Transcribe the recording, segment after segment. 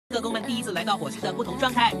特工们第一次来到火星的不同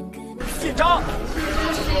状态，紧张。这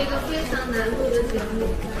是一个非常难录的节目，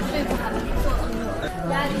最怕的做噩梦，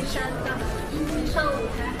压力山大，比上舞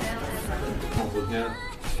台还要害怕。我昨天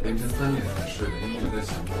凌晨3点才睡的，因为我在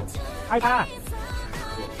想着。开拍。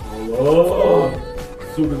好了，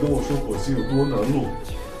就别跟我说火星有多难录。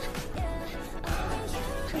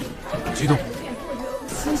激动。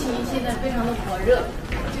心情现在非常的火热，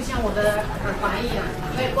就像我的耳环一样，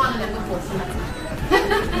我也挂了2个火星。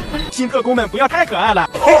新特工们不要太可爱了。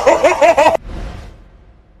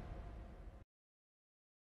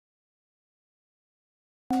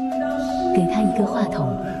给他一个话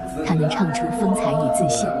筒，他能唱出风采与自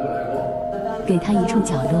信；给他一处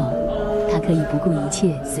角落，他可以不顾一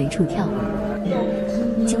切随处跳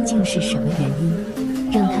舞。究竟是什么原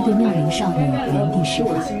因，让他对妙龄少女原地释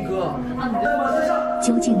怀？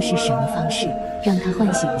究竟是什么方式，让他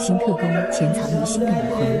唤醒新特工潜藏于心的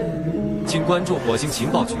武魂？请关注火星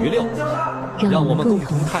情报局6，让我们共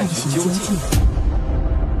同探寻究竟。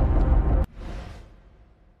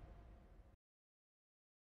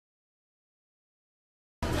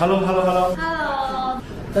Hello，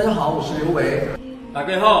 大家好，我是刘维。大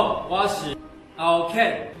家好，我是敖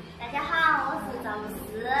Ken。大家好，我是赵露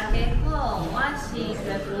思。大家好，我是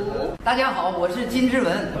雪茹。大家好，我是金志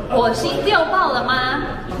文。火星6爆了吗？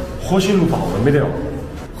火星6爆了没得？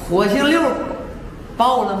火星6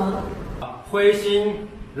爆了吗？火星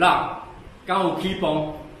6刚有起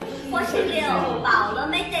风。火星6爆了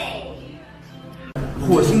没得？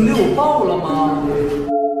火星6爆了吗？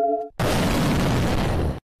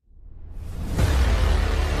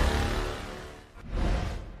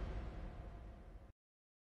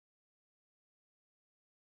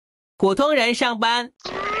普通人上班，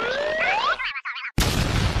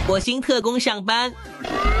火星特工上班。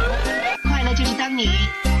快乐就是当你，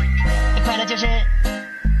快乐就是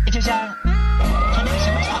就像和那个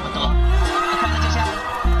什么差不多，快乐就像，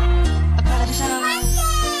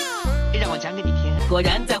让我讲给你听。果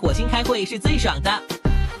然，在火星开会是最爽的。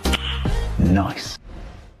Nice。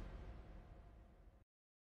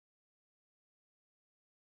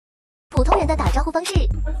普通人的打招呼方式。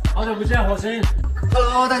好久不见，火星。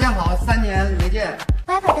Hello， 大家好，3年没见。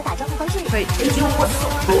rapper 的打招呼方式。对，此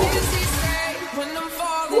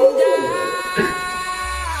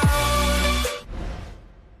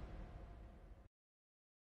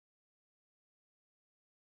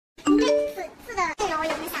次的阵容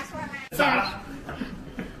有什么想说的吗？杂。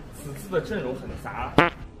此次的阵容很杂。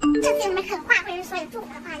这次有什么狠话或者是说有祝福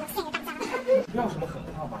的话要献给大家吗？不要什么狠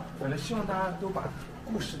话吧，反正希望大家都把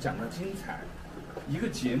故事讲得精彩。一个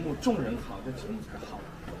节目众人好，这节目才好。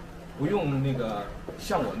不用那个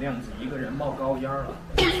像我那样子一个人冒高烟了，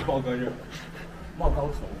冒个热，冒高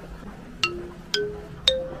头。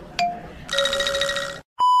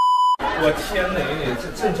我天哪，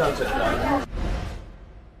这真叫整的。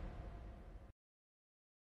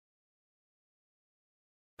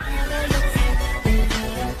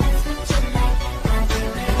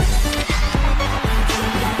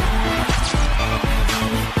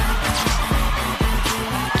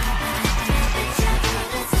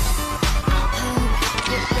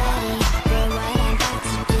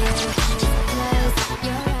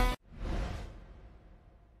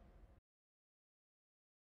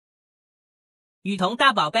雨桐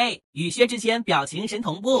大宝贝与薛之谦表情神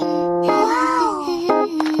同步。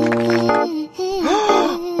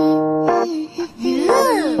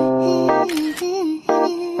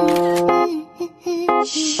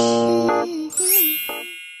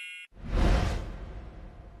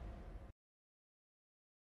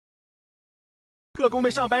特工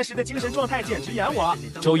们上班时的精神状态简直演我。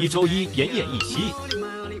周一奄奄一息。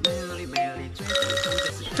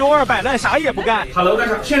周2摆烂啥也不干。Hello， 大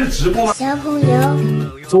家现在是直播吗？小朋友。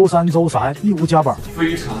周三义务加班。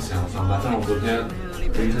非常想要上班，但是我昨天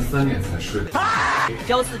凌晨3点才睡的。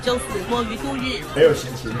周四摸鱼度日。没有心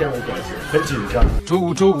情，面无表情，很紧张。周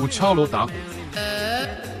五敲锣打鼓。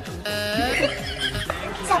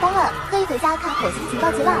下班了，可以回家看火星情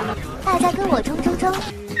报局了。大家跟我冲！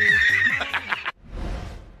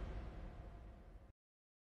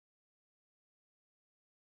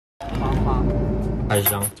开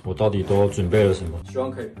箱，我到底都准备了什么？希望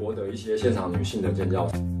可以博得一些现场女性的尖叫。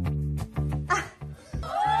大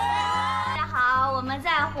家好，我们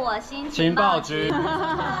在火星情报局。在这里。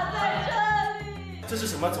这是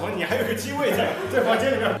什么？怎么你还有个机位在房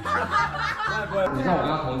间里面？你看我跟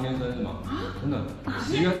他同天生是吗？真的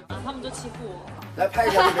，11月。他们就欺负我。来拍一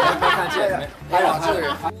下这个人，看这个，拍上这个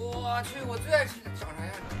人。我去，我最爱吃长啥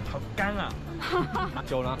样？好干啊！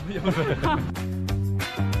久了。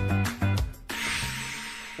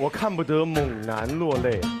我看不得猛男落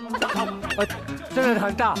泪。真的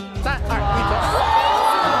很大。3、2、1，走。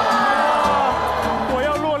我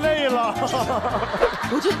要落泪了。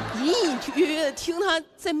我就隐隐约约的听他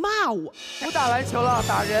在骂我。不打篮球了，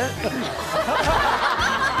打人。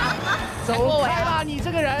走开吧，你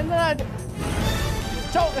这个人呢？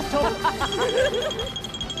走。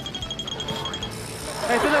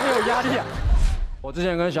哎，真的很有压力啊。我之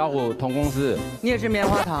前跟小虎同公司，你也是棉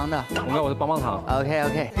花糖的，我是棒棒糖。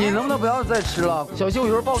OK， 你能不能不要再吃了？小心我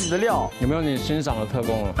一会儿爆你的料。有没有你欣赏的特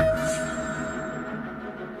工了？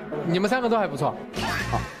你们3个都还不错。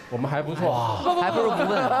好，我们还不错，还不如不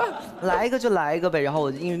问。来一个就来一个呗，然后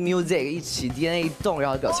我因为 music 一起 DNA 一动，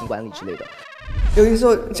然后表情管理之类的。有的时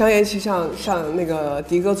候张延期像那个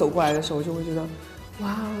迪哥走过来的时候，就会觉得，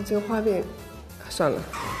哇，这个画面，算了，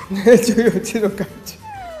就有这种感觉。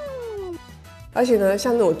而且呢，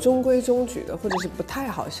像那种中规中矩的，或者是不太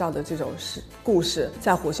好笑的这种故事，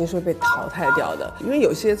在火星是会被淘汰掉的。因为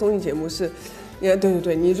有些综艺节目是，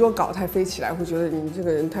对，你如果搞太飞起来，会觉得你这个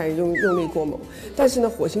人太用力过猛。但是呢，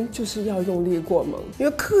火星就是要用力过猛，因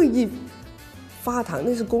为刻意发糖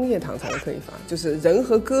那是工业糖才能刻意发，就是人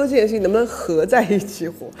和歌这件事情能不能合在一起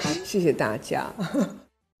火？谢谢大家。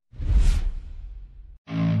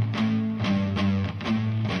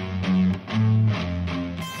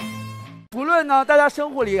无论呢，大家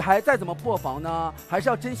生活里还再怎么破防呢，还是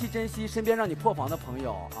要珍惜身边让你破防的朋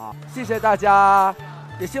友啊！谢谢大家，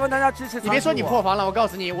也希望大家支持。你别说你破防了，我告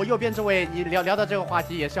诉你，我右边这位，你聊到这个话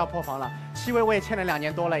题也是要破防了。7位我也欠了2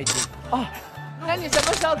年多了已经。哦，那你什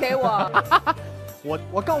么时候给我？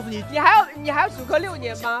我告诉你，你还要主客6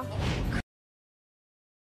年吗？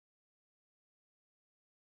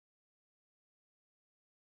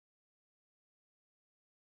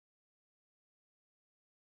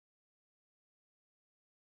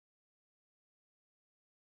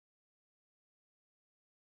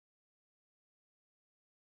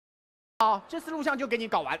好，这次录像就给你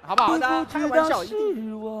搞完，好不好？好的，开个玩笑，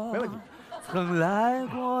没问题。曾来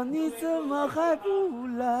过，你怎么还不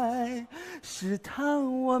来？试探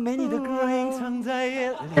我没你的歌隐藏在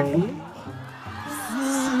夜里，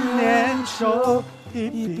思念手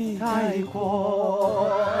一笔带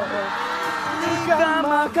过。你干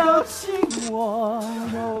嘛高兴我，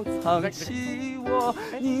又藏起我？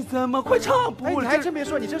你怎么会唱不来？你还真别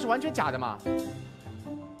说，你这是完全假的嘛？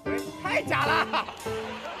太假了！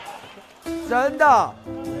真的，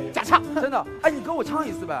假唱，真的。哎，你跟我唱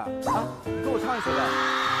一次呗，啊，你跟我唱一次呗，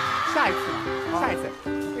下一次吧，下一次，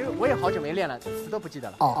因为我也好久没练了，词都不记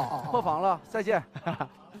得了。破防了，再见。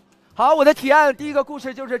好，我的提案第一个故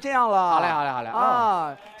事就是这样了。好嘞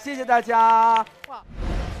啊，谢谢大家。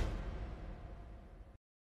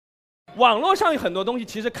网络上有很多东西，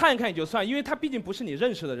其实看一看也就算，因为它毕竟不是你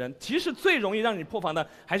认识的人。其实最容易让你破防的，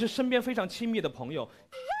还是身边非常亲密的朋友。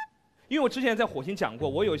因为我之前在火星讲过，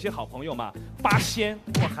我有一些好朋友嘛，8仙，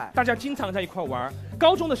大家经常在一块玩。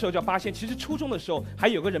高中的时候叫8仙，其实初中的时候还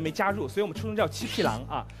有个人没加入，所以我们初中叫7匹狼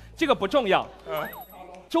啊。这个不重要。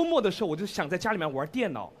周末的时候我就想在家里面玩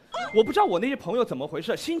电脑，我不知道我那些朋友怎么回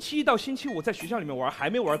事。星期1到星期5在学校里面玩还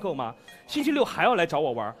没玩够吗？星期6还要来找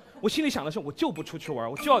我玩。我心里想的是，我就不出去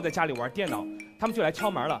玩，我就要在家里玩电脑。他们就来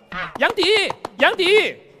敲门了，杨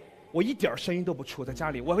迪。我一点声音都不出，在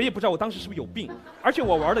家里，我也不知道我当时是不是有病。而且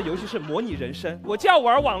我玩的游戏是模拟人生，我就要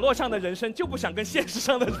玩网络上的人生，就不想跟现实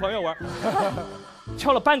上的朋友玩。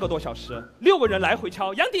敲了半个多小时，6个人来回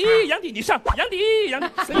敲，杨迪，你上，杨迪，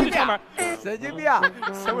神经病，神经病啊，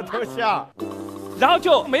什么东西啊？然后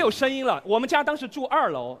就没有声音了。我们家当时住2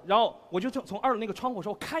楼，然后我就从2楼那个窗户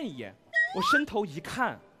说看一眼，我伸头一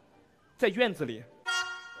看，在院子里，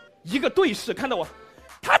一个对视看到我。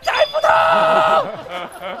他逮不到，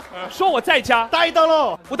说我在家逮到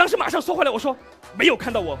了。我当时马上缩回来，我说没有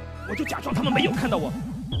看到我，我就假装他们没有看到我。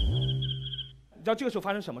你知道这个时候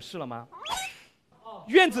发生什么事了吗？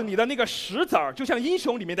院子里的那个石子儿就像英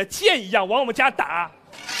雄里面的箭一样往我们家打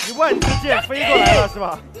，1万支箭飞过来了是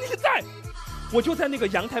吧？你在，我就在那个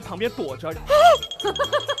阳台旁边躲着，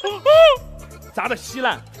砸得稀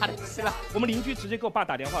烂。我们邻居直接给我爸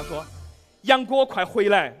打电话说。杨哥，快回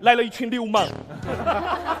来！来了一群流氓，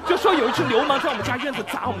就说有一群流氓在我们家院子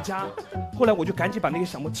砸我们家。后来我就赶紧把那个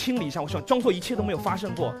小木清理一下，我想装作一切都没有发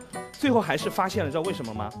生过。最后还是发现了，知道为什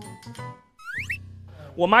么吗？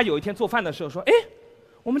我妈有一天做饭的时候说：“哎，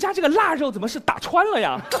我们家这个腊肉怎么是打穿了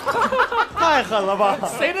呀？”太狠了吧！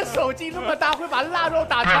谁的手劲那么大，会把腊肉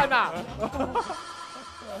打穿呢？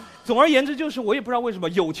总而言之，就是我也不知道为什么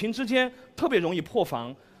友情之间特别容易破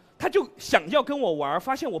防。他就想要跟我玩，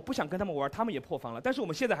发现我不想跟他们玩，他们也破防了。但是我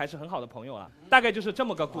们现在还是很好的朋友了，大概就是这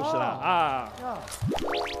么个故事了啊。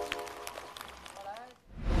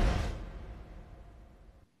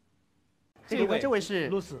位，这位是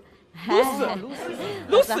露丝。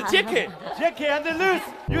Lucy Jackie and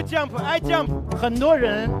Lucy，You jump I jump。很多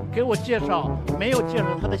人给我介绍，没有介绍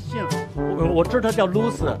他的姓。我知道他叫露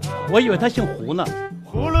丝，我以为他姓胡呢。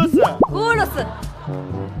胡露丝。胡露丝。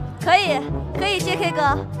可以，JK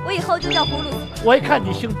哥，我以后就叫胡露丝。我一看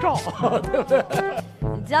你姓赵，对不对？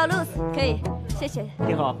你叫露丝，可以，谢谢。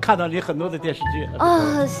你好，看到你很多的电视剧。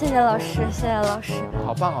哦，谢谢老师，谢谢老师。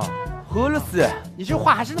好棒哦。胡露丝，你这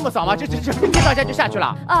话还是那么早吗？这介绍一下就下去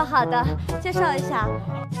了。哦，好的，介绍一下。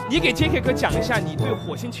你给 JK 哥讲一下你对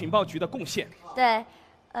火星情报局的贡献。对，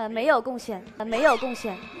没有贡献，没有贡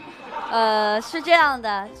献。是这样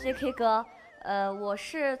的 ，JK 哥，我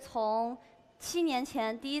是从7年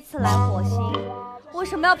前第一次来火星，为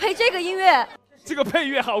什么要配这个音乐？这个配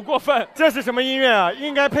乐好过分！这是什么音乐啊？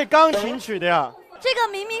应该配钢琴曲的呀。这个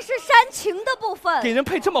明明是煽情的部分，给人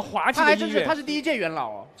配这么滑稽的音乐。他是第一届元老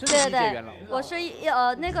哦，真是第一届元老。我是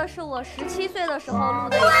那个是我17岁的时候录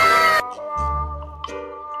的。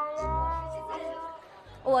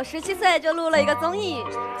我17岁就录了一个综艺，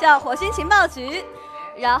叫《火星情报局》，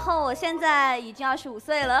然后我现在已经25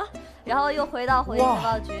岁了，然后又回到火星情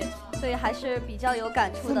报局，所以还是比较有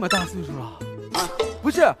感触的。这么大岁数了？不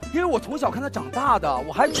是，因为我从小看他长大的，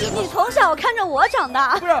我还觉得你从小看着我长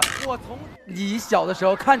大。不是，我从你小的时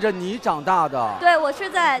候看着你长大的。对，我是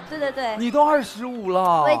在对。你都25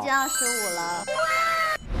了。我已经25了。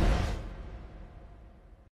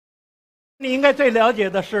你应该最了解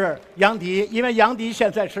的是杨迪，因为杨迪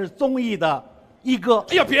现在是综艺的一哥。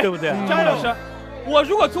哎呀，别，对不对？姜昆老师，我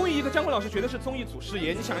如果综艺一个，姜昆老师绝对是综艺祖师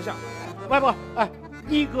爷。你想一想，不，哎，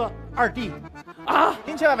一哥2弟啊，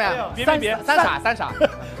听清了没有？别，三傻。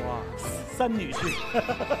哇，3女婿。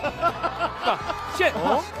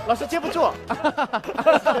老师接不住。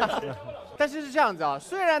但是是这样子啊，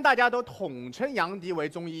虽然大家都统称杨迪为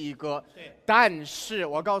综艺一哥，但是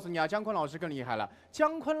我告诉你啊，姜昆老师更厉害了。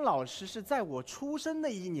姜昆老师是在我出生的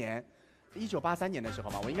一年，1983年的时候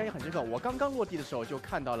嘛，我应该也很深刻。我刚刚落地的时候就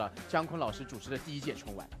看到了姜昆老师主持的第一届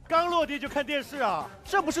春晚。刚落地就看电视啊？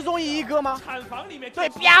这不是综艺一哥吗？产房里面对，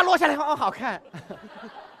啪落下来，哦，好看。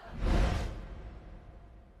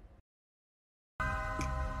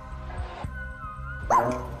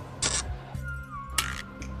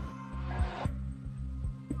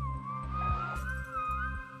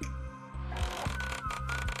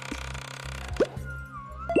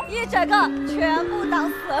一整个全部挡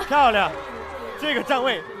死，漂亮，这个站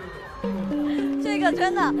位，这个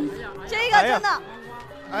真的，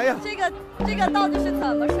哎呀，这个到底是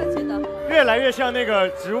怎么设计的？越来越像那个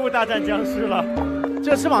《植物大战僵尸》了。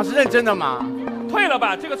这翅膀是认真的吗？退了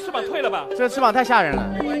吧，这个翅膀退了吧，这翅膀太吓人了。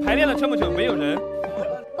排练了这么久没有人。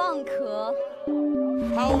蚌壳。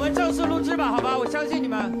好，我们正式录制吧，好吧，我相信你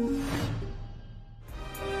们。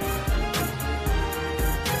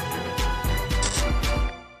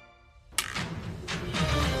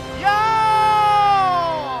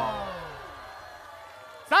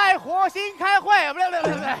在火星开会，不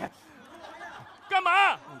对，干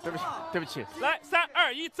嘛？对不起。来，3、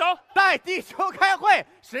2、1，走。在地球开会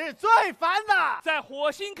是最烦的，在火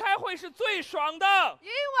星开会是最爽的，因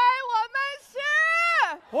为我们是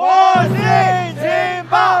火星情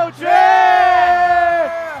报局。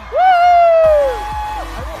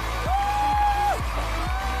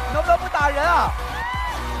能不能不打人啊？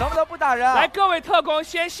能不能不打人啊？来，各位特工，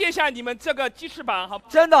先卸下你们这个鸡翅膀，好。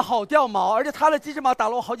真的好掉毛，而且他的鸡翅膀打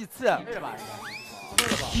了我好几次。对吧？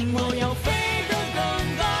我要飞得更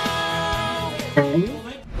高。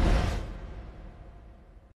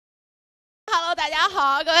Hello， 大家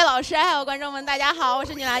好，各位老师还有观众们，大家好，我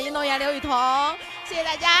是女篮运动员刘雨桐，谢谢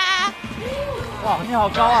大家。哇，你好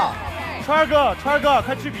高啊！川哥，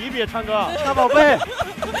快去比一比，川哥，大宝贝。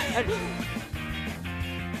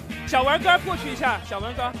小文哥过去一下，小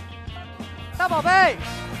文哥。大宝贝，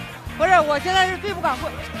不是，我现在是最不敢过。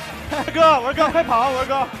文哥，快跑，文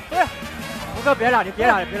哥！不是，文哥别打了。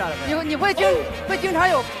你会经常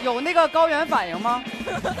有那个高原反应吗？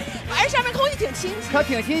反正上面空气挺清新。可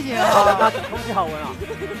挺清新啊，空气好闻啊。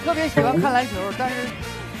特别喜欢看篮球，但是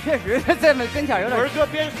确实在跟前有点。文哥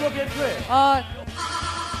边说边退啊。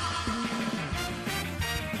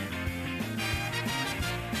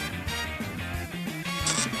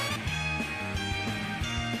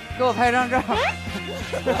给我拍张照。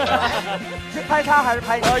是拍他还是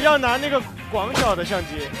拍你？要拿那个广角的相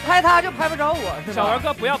机。拍他就拍不着我，是吧？小文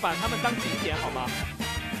哥不要把他们当景点好吗？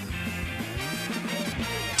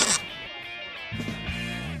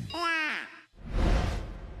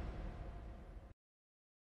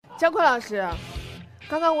姜昆老师，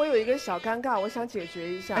刚刚我有一个小尴尬，我想解决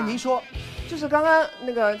一下。哎，您说，就是刚刚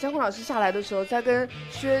那个姜昆老师下来的时候，在跟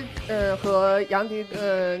薛和杨迪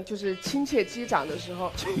就是亲切击掌的时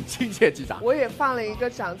候，亲切击掌，我也放了一个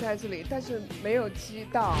掌在这里，但是没有击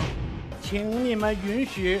到。请你们允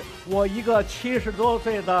许我一个70多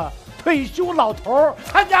岁的退休老头儿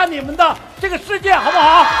参加你们的这个事件，好不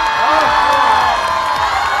好？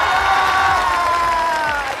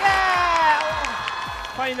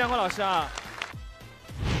欢迎姜昆老师啊！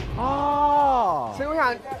哦，所以我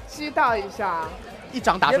想击到一下，一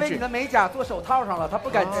掌打出去。因为你的美甲做手套上了，他不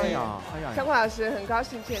敢击。哎呀，姜昆老师，很高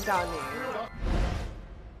兴见到你。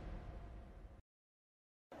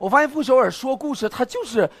我发现傅首尔说故事，他就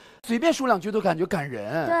是随便说2句都感觉感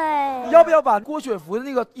人。对，要不要把郭雪芙的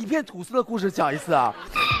那个一片吐司的故事讲一次啊？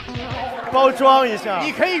包装一下。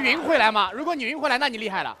你可以匀回来吗？如果你匀回来，那你厉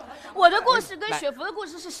害了。我的故事跟雪芙的故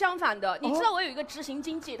事是相反的。你知道我有一个执行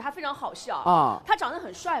经纪，他非常好笑啊，他长得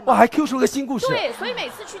很帅嘛。哇，还 Q 出了个新故事。对，所以每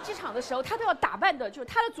次去机场的时候，他都要打扮的，就是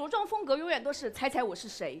他的着装风格永远都是猜猜我是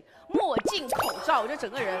谁，墨镜、口罩，我就整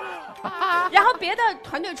个人。然后别的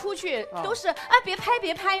团队出去都是别拍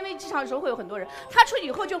别拍，因为机场的时候会有很多人。他出去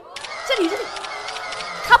以后就这里。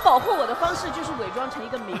他保护我的方式就是伪装成一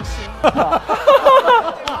个明星，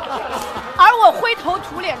而我灰头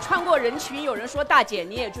土脸穿过人群，有人说大姐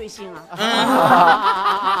你也追星啊？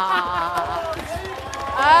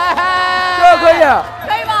这可以，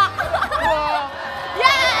可以吗？耶！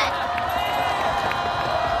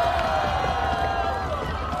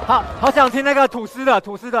好想听那个吐司的。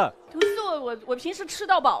吐司我平时吃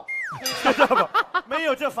到饱，没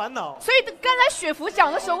有这烦恼。所以刚才雪芙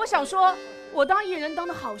讲的时候，我想说。我当艺人当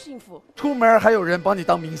得好幸福，出门还有人帮你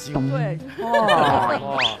当明星。对。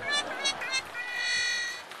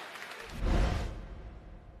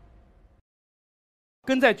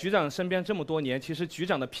跟在局长身边这么多年，其实局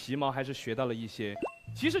长的皮毛还是学到了一些。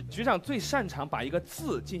其实局长最擅长把一个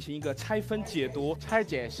字进行一个拆分解读，拆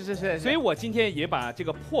解是。所以我今天也把这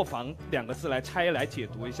个破防2个字来拆来解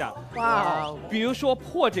读一下。哇，比如说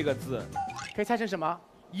破这个字，可以拆成什么？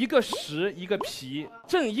一个石，一个皮，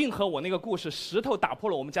正应和我那个故事，石头打破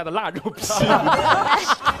了我们家的腊肉皮。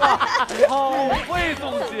好会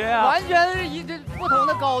总结啊！完全是一不同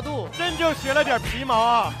的高度，真就学了点皮毛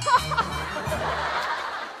啊！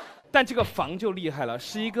但这个防就厉害了，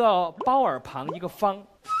是一个包耳旁一个方，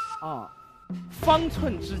方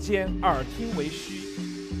寸之间，耳听为虚。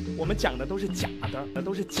我们讲的都是假的，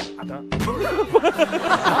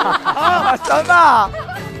啊，什么？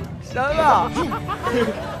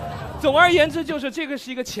总而言之，就是这个是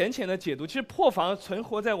一个浅浅的解读。其实破防存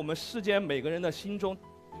活在我们世间每个人的心中，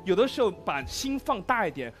有的时候把心放大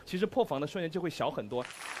一点，其实破防的瞬间就会小很多。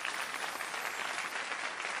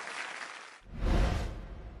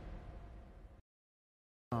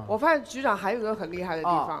我发现局长还有一个很厉害的地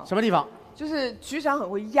方，什么地方？就是局长很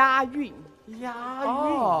会押韵。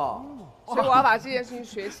所以我要把这件事情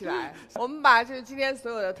学起来。我们把就是今天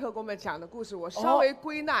所有的特工们讲的故事，我稍微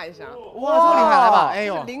归纳一下。哇，这么厉害，来吧！哎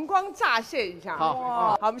呦，灵光乍现一下。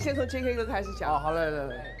好，我们先从 JK 哥开始讲。好嘞。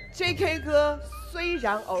JK 哥虽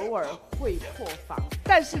然偶尔会破防，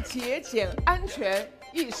但是节俭安全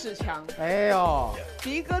意识强。哎呦，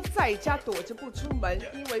迪哥在家躲着不出门，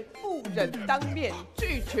因为不忍当面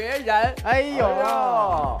拒绝人。哎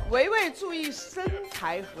呦，维维注意身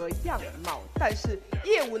材和样貌，但是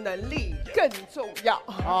业务能力更重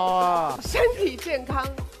要。身体健康，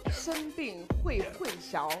生病会混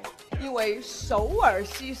淆，因为首尔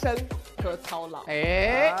牺牲和操劳。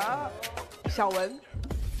小文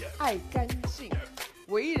爱干净，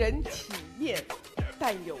为人体面，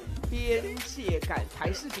但有边界感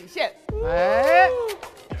才是底线。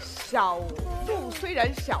小鹿虽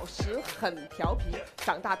然小时很调皮，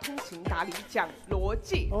长大通情达理，讲逻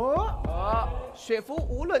辑。雪芙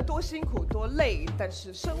无论多辛苦多累，但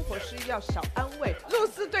是生活需要小安慰。露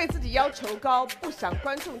丝对自己要求高，不想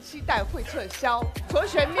观众期待会撤销。卓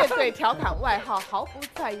璇面对调侃外号毫不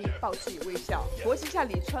在意，报喜微笑。国旗下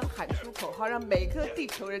李川喊出口号，让每个地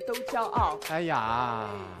球人都骄傲。哎呀。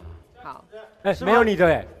好，没有你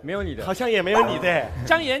的没有你的，好像也没有你的。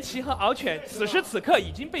张延琪和敖犬此时此刻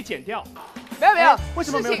已经被剪掉。没有，为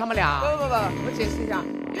什么没有他们俩？不，我解释一下，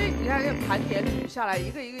因为你看这个盘点捋下来，一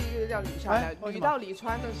个一个这样捋下来，捋到李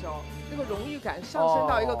川的时候，那个荣誉感上升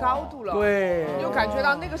到一个高度了。对，你就感觉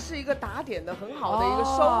到那个是一一个打点的很好的一个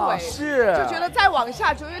收尾，是，就觉得再往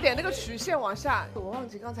下就有点那个曲线往下。我忘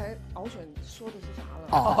记刚才敖选说的是啥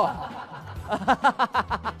了。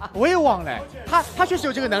我也忘了，他确实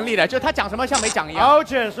有这个能力的，就他讲什么像没讲一样。敖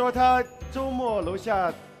犬说他周末楼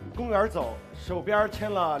下公园走，手边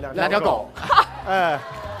牵了两条狗。哎，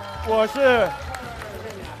我是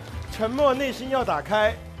沉默内心要打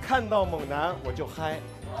开，看到猛男我就嗨。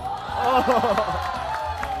哦